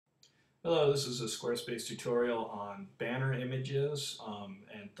Hello, this is a Squarespace tutorial on banner images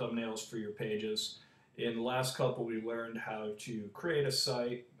and thumbnails for your pages. In the last couple, we learned how to create a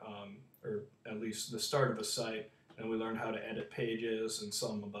site, or at least the start of a site, and we learned how to edit pages and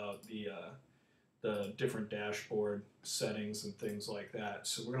some about the different dashboard settings and things like that.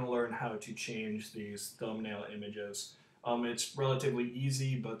 So we're going to learn how to change these thumbnail images. It's relatively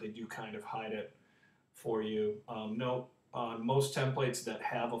easy, but they do kind of hide it for you. Note on most templates that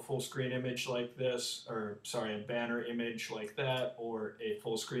have a full screen image like this, or sorry, a banner image like that, or a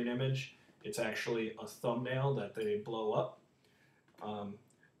full screen image, it's actually a thumbnail that they blow up.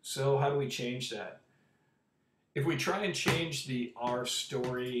 So how do we change that? If we try and change the Our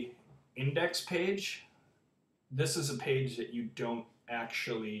Story index page, this is a page that you don't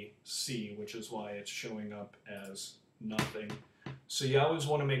actually see, which is why it's showing up as nothing. So you always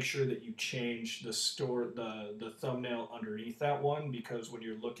want to make sure that you change the thumbnail underneath that one, because when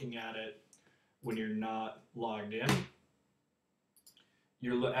you're looking at it when you're not logged in,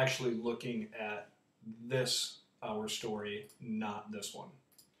 you're actually looking at this Our Story, not this one.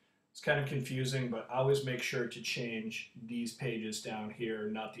 It's kind of confusing, but always make sure to change these pages down here,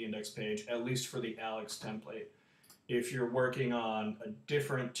 not the index page, at least for the Alex template. If you're working on a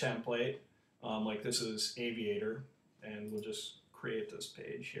different template, like this is Aviator, and we'll just create this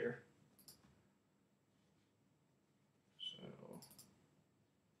page here. So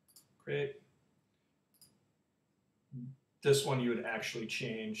create. This one you would actually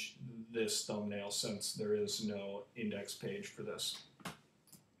change this thumbnail since there is no index page for this,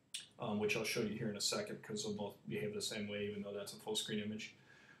 which I'll show you here in a second because they'll both behave the same way even though that's a full screen image.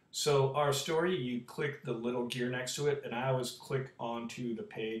 So Our Story, you click the little gear next to it, and I always click onto the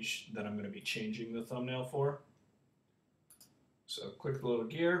page that I'm going to be changing the thumbnail for. So click the little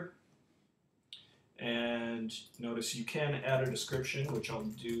gear, and notice you can add a description, which I'll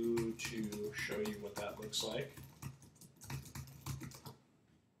do to show you what that looks like.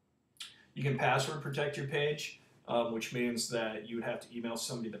 You can password protect your page, which means that you would have to email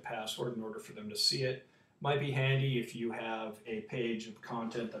somebody the password in order for them to see it. Might be handy if you have a page of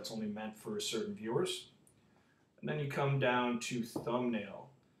content that's only meant for certain viewers. And then you come down to thumbnail.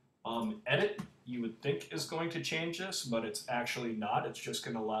 Edit, you would think is going to change this, but it's actually not. It's just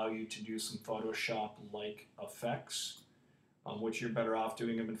going to allow you to do some Photoshop-like effects, which you're better off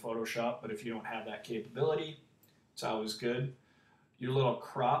doing them in Photoshop, but if you don't have that capability, it's always good. Your little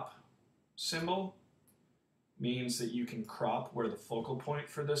crop symbol means that you can crop where the focal point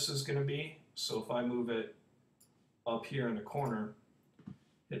for this is going to be. So if I move it up here in the corner,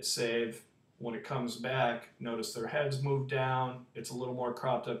 hit save. When it comes back, notice their heads move down. It's a little more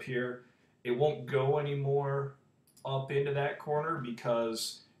cropped up here. It won't go anymore up into that corner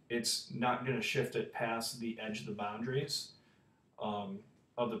because it's not going to shift it past the edge of the boundaries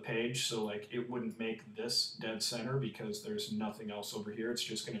of the page. So like it wouldn't make this dead center because there's nothing else over here. It's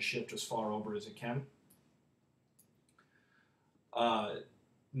just going to shift as far over as it can.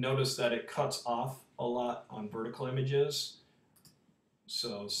 Notice that it cuts off a lot on vertical images.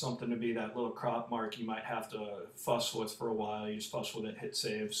 So something to be that little crop mark you might have to fuss with for a while. You just fuss with it, hit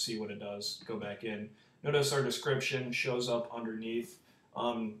save, see what it does, go back in. Notice our description shows up underneath.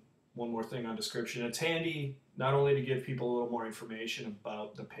 One more thing on description. It's handy not only to give people a little more information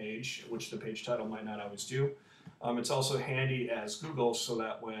about the page, which the page title might not always do. It's also handy as Google, so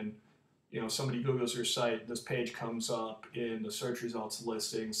that when somebody Googles your site, this page comes up in the search results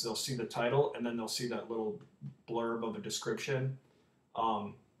listings. They'll see the title, and then they'll see that little blurb of a description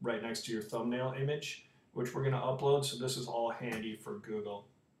right next to your thumbnail image, which we're going to upload. So this is all handy for Google.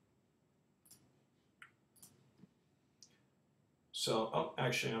 So,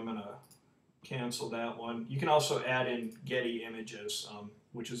 actually I'm going to cancel that one. You can also add in Getty images,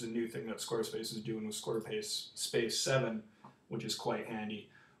 which is a new thing that Squarespace is doing with Squarespace 7, which is quite handy.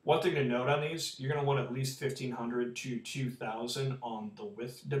 One thing to note on these, you're going to want at least 1500 to 2000 on the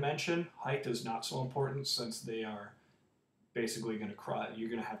width dimension. Height is not so important since they are basically going to crop. You're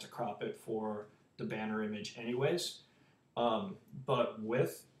going to have to crop it for the banner image anyways. But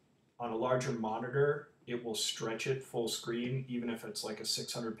width, on a larger monitor, it will stretch it full screen, even if it's like a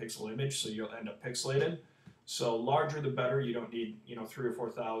 600 pixel image, so you'll end up pixelated. So larger the better. You don't need 3,000 or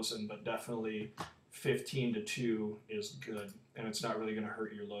 4,000, but definitely 15 to 2 is good, and it's not really going to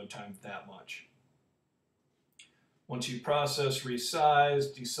hurt your load time that much. Once you process,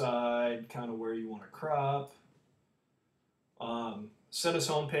 resize, decide kind of where you want to crop. Set as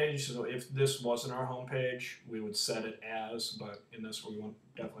homepage. So if this wasn't our homepage, we would set it as, but in this we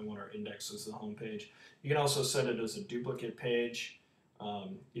definitely want our index as the homepage. You can also set it as a duplicate page.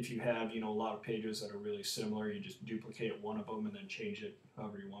 If you have, a lot of pages that are really similar, you just duplicate one of them and then change it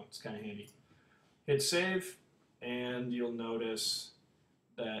however you want. It's kind of handy. Hit save, and you'll notice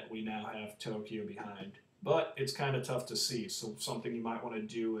that we now have Tokyo behind. But it's kind of tough to see, so something you might want to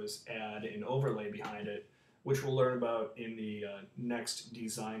do is add an overlay behind it, which we'll learn about in the next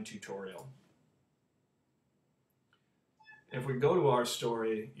design tutorial. If we go to our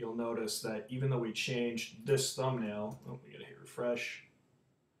story, you'll notice that even though we changed this thumbnail, we gotta hit refresh.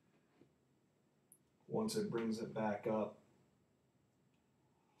 Once it brings it back up,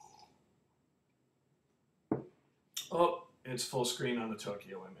 oh, it's full screen on the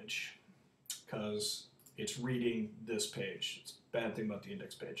Tokyo image because it's reading this page. It's a bad thing about the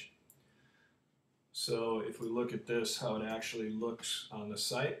index page. So if we look at this, how it actually looks on the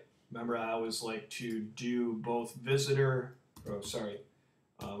site, remember I always like to do both visitor, I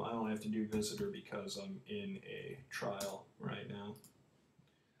only have to do visitor because I'm in a trial right now.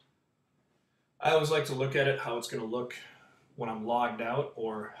 I always like to look at it, how it's going to look when I'm logged out,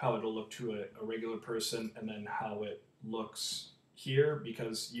 or how it'll look to a regular person, and then how it looks here,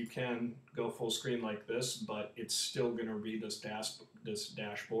 because you can go full screen like this, but it's still going to read this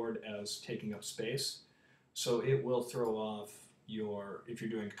dashboard as taking up space. So it will throw off if you're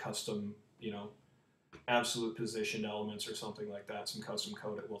doing custom, absolute positioned elements or something like that, some custom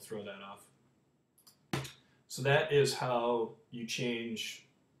code, it will throw that off. So that is how you change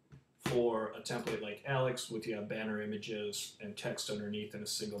for a template like Alex with banner images and text underneath in a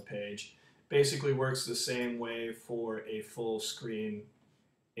single page. Basically works the same way for a full screen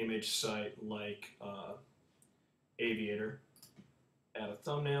image site like Aviator. Add a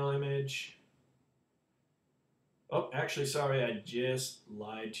thumbnail image. Oh, actually, sorry, I just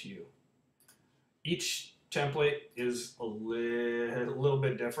lied to you. Each template is a little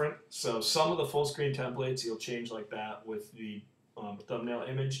bit different. So some of the full screen templates you'll change like that with the thumbnail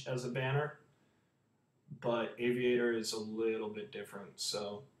image as a banner, but Aviator is a little bit different.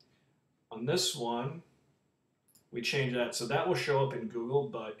 So on this one, we change that. So that will show up in Google,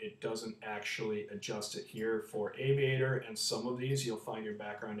 but it doesn't actually adjust it here for Aviator. And some of these, you'll find your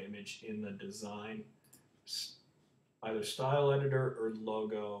background image in the design, either style editor or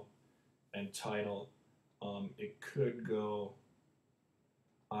logo and title. It could go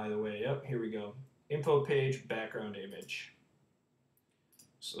either way. Yep, here we go. Info page, background image.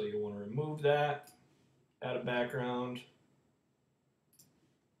 So you want to remove that, add a background.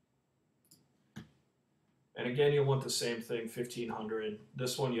 And again, you'll want the same thing, 1500.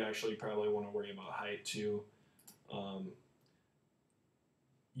 This one you actually probably want to worry about height too.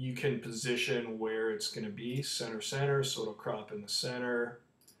 You can position where it's going to be, center, so it'll crop in the center.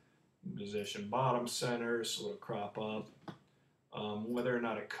 Position bottom center, so it'll crop up. Whether or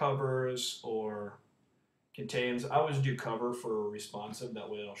not it covers or contains, I always do cover for responsive, that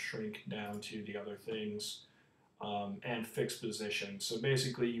way it'll shrink down to the other things, and fixed position. So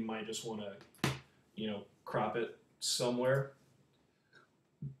basically you might just want to, crop it somewhere.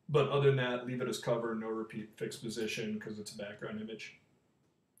 But other than that, leave it as cover, no repeat fixed position because it's a background image.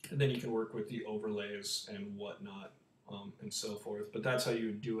 And then you can work with the overlays and whatnot. And so forth. But that's how you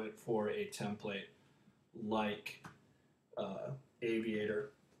would do it for a template like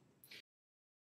Aviator.